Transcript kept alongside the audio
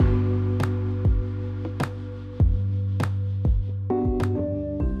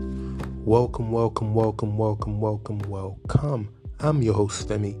Welcome. I'm your host,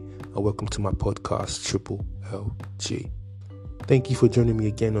 Femi, and welcome to my podcast, Triple LG. Thank you for joining me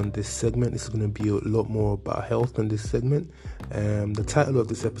again on this segment. This is going to be a lot more about health on this segment. The title of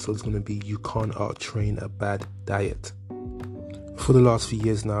this episode is going to be You Can't Out-Train a Bad Diet. For the last few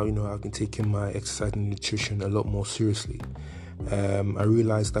years now, I've been taking my exercise and nutrition a lot more seriously. I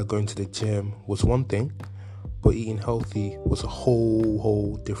realized that going to the gym was one thing, but eating healthy was a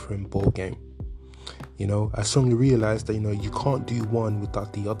whole different ball game. I strongly realized that, you can't do one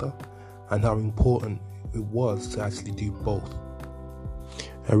without the other, and how important it was to actually do both.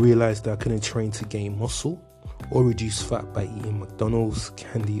 I realized that I couldn't train to gain muscle or reduce fat by eating McDonald's,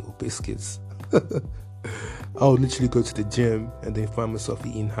 candy, or biscuits. I would literally go to the gym and then find myself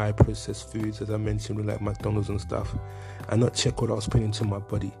eating high processed foods, as I mentioned, with like McDonald's and stuff, and not check what I was putting into my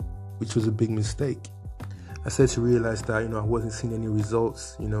body, which was a big mistake. I started to realize that, I wasn't seeing any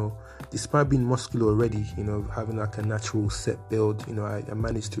results, despite being muscular already, having like a natural set build, I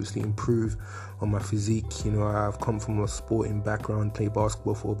managed to actually improve on my physique. I've come from a sporting background, played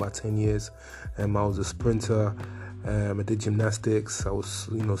basketball for about 10 years, I was a sprinter, I did gymnastics, I was,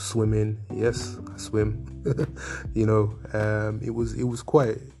 swimming. Yes, I swim. It was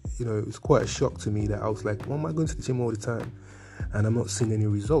quite a shock to me that I was like, why am I going to the gym all the time and I'm not seeing any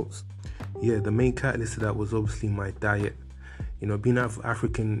results? Yeah, the main catalyst to that was obviously my diet. Being of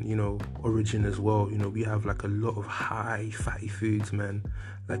African, origin as well, we have like a lot of high fatty foods, man.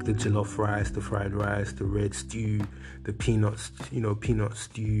 Like the jollof rice, the fried rice, the red stew, the peanut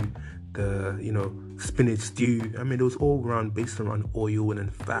stew, the, spinach stew. I mean, it was all based around oil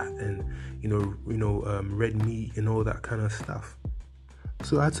and fat and, red meat and all that kind of stuff.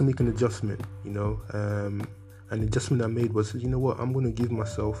 So I had to make an adjustment, and the adjustment I made was, I'm going to give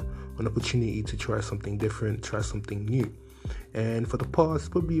myself an opportunity to try something different, try something new. And for the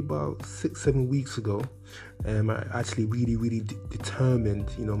past probably about 6-7 weeks ago, I actually really determined,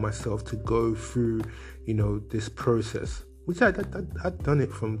 myself to go through, this process, which I'd done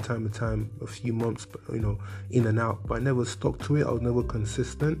it from time to time, a few months, in and out, but I never stuck to it. I was never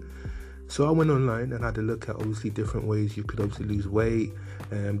consistent. So I went online and had a look at obviously different ways you could obviously lose weight,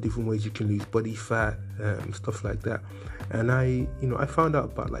 different ways you can lose body fat, stuff like that. And I found out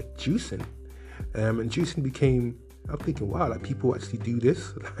about like juicing, and juicing became, I'm thinking, wow, like people actually do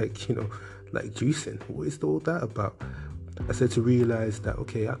this, like juicing. What is all that about? I started to realize that,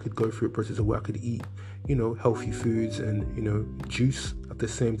 okay, I could go through a process of where I could eat, healthy foods and, juice at the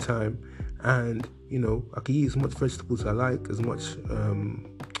same time. And, I could eat as much vegetables I like, as much,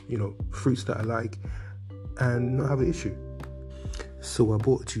 fruits that I like, and not have an issue. So I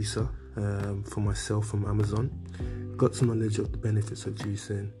bought a juicer for myself from Amazon, got some knowledge of the benefits of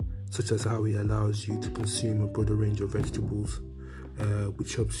juicing, such as how it allows you to consume a broader range of vegetables,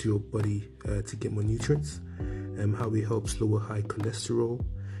 which helps your body to get more nutrients, how it helps lower high cholesterol,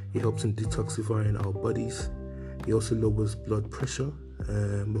 it helps in detoxifying our bodies, it also lowers blood pressure,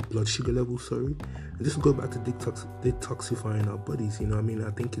 blood sugar levels, and just go back to detoxifying our bodies.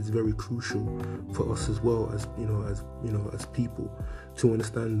 I think it's very crucial for us as well as as people to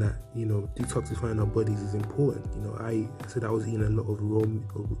understand that detoxifying our bodies is important. I said I was eating a lot of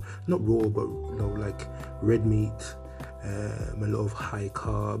not raw, but like red meat, a lot of high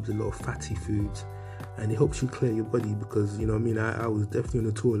carbs, a lot of fatty foods, and it helps you clear your body because I was definitely on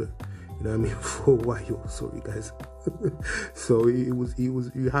the toilet. For a while. Sorry, guys. So it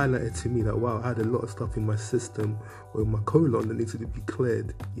highlighted to me that, wow, I had a lot of stuff in my system or in my colon that needed to be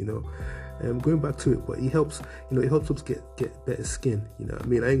cleared. Going back to it, but it helps. It helps us get better skin. I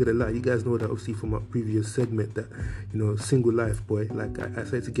ain't gonna lie. You guys know that obviously from my previous segment that single life boy. Like I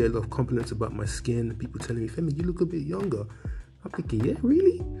started to get a lot of compliments about my skin. People telling me, Femi, you look a bit younger. I'm thinking, yeah,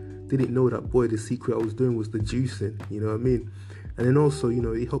 really? Didn't know that, boy. The secret I was doing was the juicing. And then also,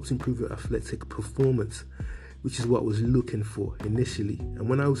 it helps improve your athletic performance, which is what I was looking for initially. And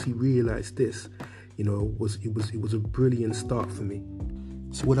when I also realized this, it was a brilliant start for me.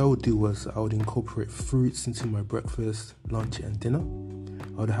 So what I would do was I would incorporate fruits into my breakfast, lunch, and dinner.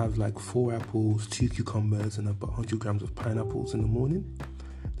 I would have like 4 apples, 2 cucumbers, and about 100 grams of pineapples in the morning.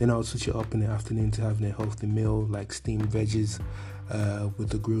 Then I would switch it up in the afternoon to having a healthy meal like steamed veggies with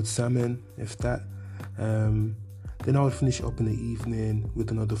the grilled salmon, if that. Then I would finish up in the evening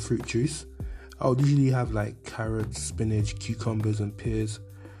with another fruit juice. I would usually have like carrots, spinach, cucumbers, and pears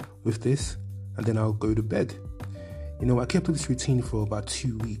with this, and then I'll go to bed. I kept up this routine for about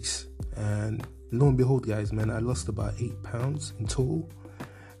 2 weeks, and lo and behold, guys, man, I lost about 8 pounds in total,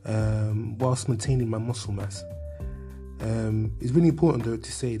 whilst maintaining my muscle mass. It's really important though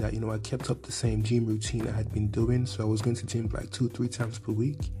to say that, I kept up the same gym routine I had been doing. So I was going to gym like 2-3 times per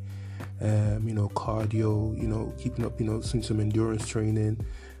week. cardio, keeping up, doing some endurance training,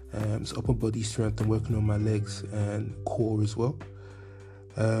 some upper body strength, and working on my legs and core as well.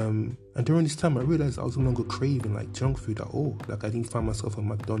 And during this time, I realized I was no longer craving like junk food at all. Like I didn't find myself at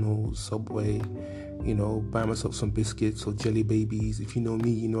McDonald's, Subway, buying myself some biscuits or jelly babies. If you know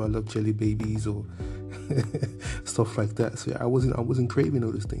me, I love jelly babies or stuff like that. So yeah, I wasn't craving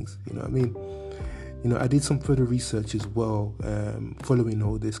all those things. You know what I mean? I did some further research as well, following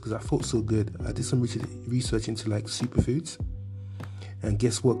all this because I felt so good. I did some research into like superfoods, and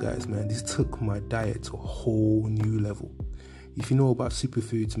guess what, guys, man? This took my diet to a whole new level. If you know about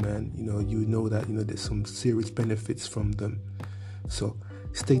superfoods, man, you know that there's some serious benefits from them. So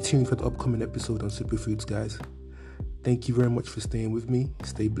stay tuned for the upcoming episode on superfoods, guys. Thank you very much for staying with me.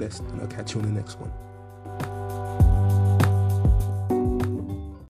 Stay blessed, and I'll catch you on the next one.